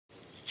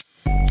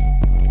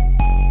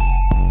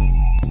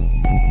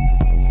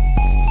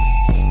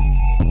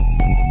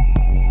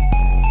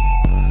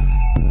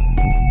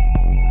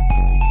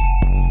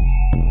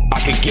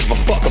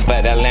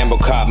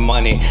cop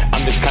money.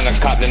 I'm this kind of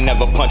cop that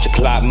never punch a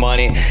clock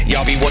money.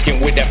 Y'all be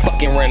working with that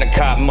fucking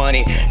rent-a-cop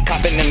money.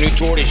 Copping them new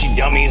Jordans, you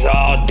dummies,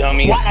 all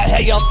dummies. Why the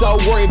hell y'all so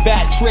worried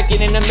about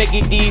tricking in the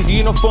Mickey D's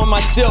uniform? I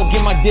still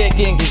get my dick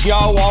in, cause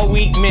y'all all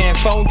weak men.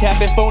 Phone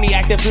tapping, phony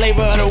acting,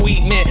 flavor of the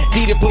weak man.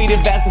 Depleted,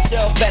 vast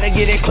self, better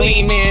get it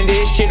clean, man.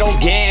 This shit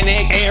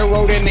organic,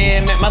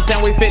 aerodynamic. Make my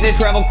sound we fit to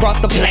travel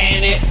across the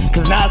planet.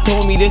 Cause Nas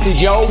told me this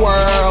is your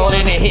world,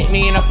 and it hit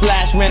me in a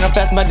flash,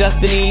 manifest my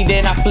destiny.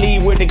 Then I flee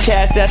with the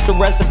cash, that's the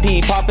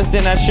recipe. Poppin'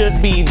 sin I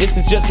should be, this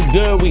is just a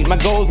good week. My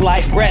goals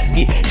like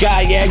Gretzky,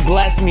 God yeah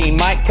bless me.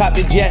 Mike cop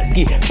the jet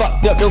ski,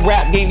 fucked up the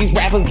rap game, these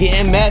rappers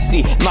getting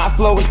messy. My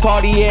flow is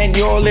Cartier and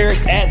your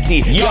lyrics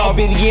Etsy. Y'all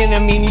be the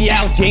enemy, me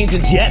out James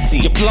and Jesse.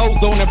 Your flows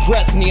don't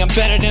impress me, I'm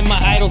better than my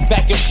idols.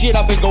 Back your shit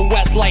up and go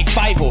west like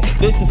Fievel.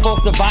 This is for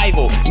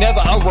survival, never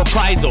a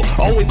reprisal.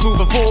 Always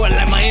moving forward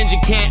like my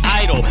engine can't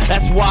idle.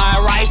 That's why I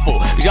rifle,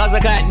 because I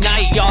got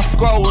night, y'all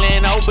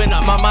scrolling. Open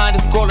up my mind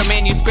to scroll the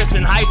manuscripts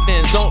and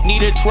hyphens. Don't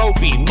need a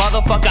trophy,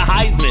 motherfucker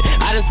Heisman.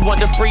 I just want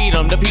the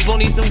freedom, the people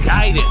need some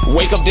guidance.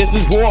 Wake up, this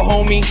is war,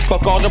 homie.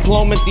 Fuck all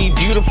diplomacy,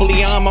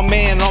 beautifully I'm a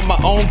man on my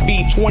own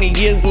feet. 20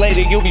 years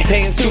later, you'll be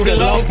paying student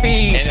loan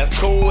fees. And that's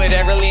cool, it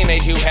really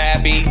makes you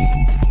happy.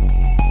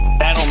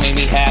 That don't make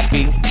me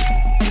happy.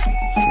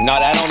 No,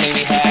 that don't make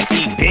me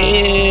happy,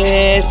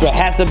 bitch.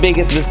 Perhaps the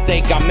biggest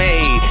mistake I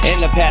made. In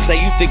the past, I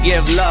used to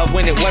give love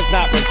when it was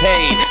not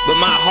repaid. But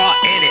my heart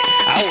in it,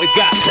 I always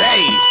got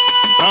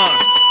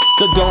played.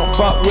 So don't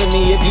fuck with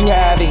me if you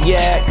haven't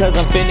yet, cause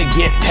I'm finna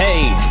get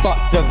paid.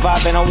 Fuck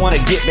surviving, I wanna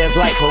get bands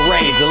like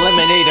parades.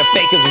 Eliminate the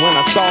fakers when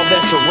I solve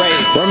that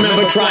charade.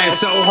 Remember trying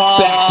so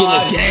hard back in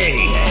the day.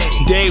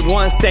 Day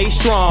one, stay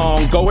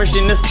strong, goish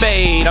in the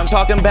spade. I'm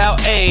talking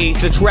about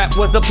Ace, the trap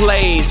was the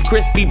place.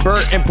 Crispy,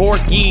 Burt, and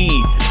Porky,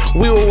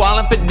 we were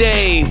wildin' for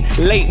days.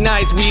 Late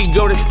nights, we'd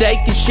go to Steak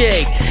and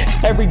Shake.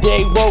 Every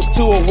day, woke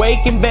to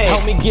awake and bake.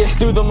 Help me get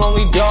through the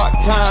lonely dark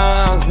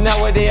times.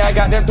 Nowadays, I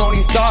got them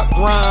Tony Stark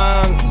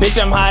rhymes. Bitch,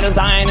 I'm hot as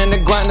iron and the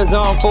grind is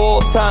on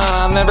full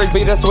time. Every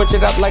beat I switch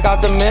it up like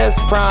Optimus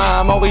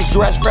Prime. Always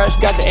dress fresh,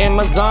 got the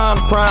Amazon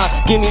Prime.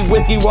 Give me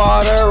whiskey,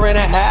 water, and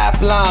a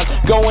half lime.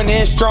 Going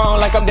in strong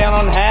like I'm down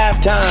on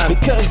halftime.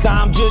 Because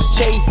I'm just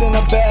chasing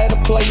a better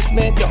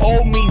placement. The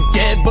old me's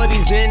dead, but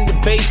he's in the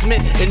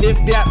basement. And if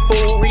that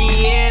fool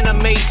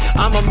reanimates,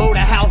 I'ma mow the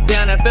house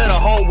down and fill the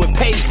hole with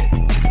pavement.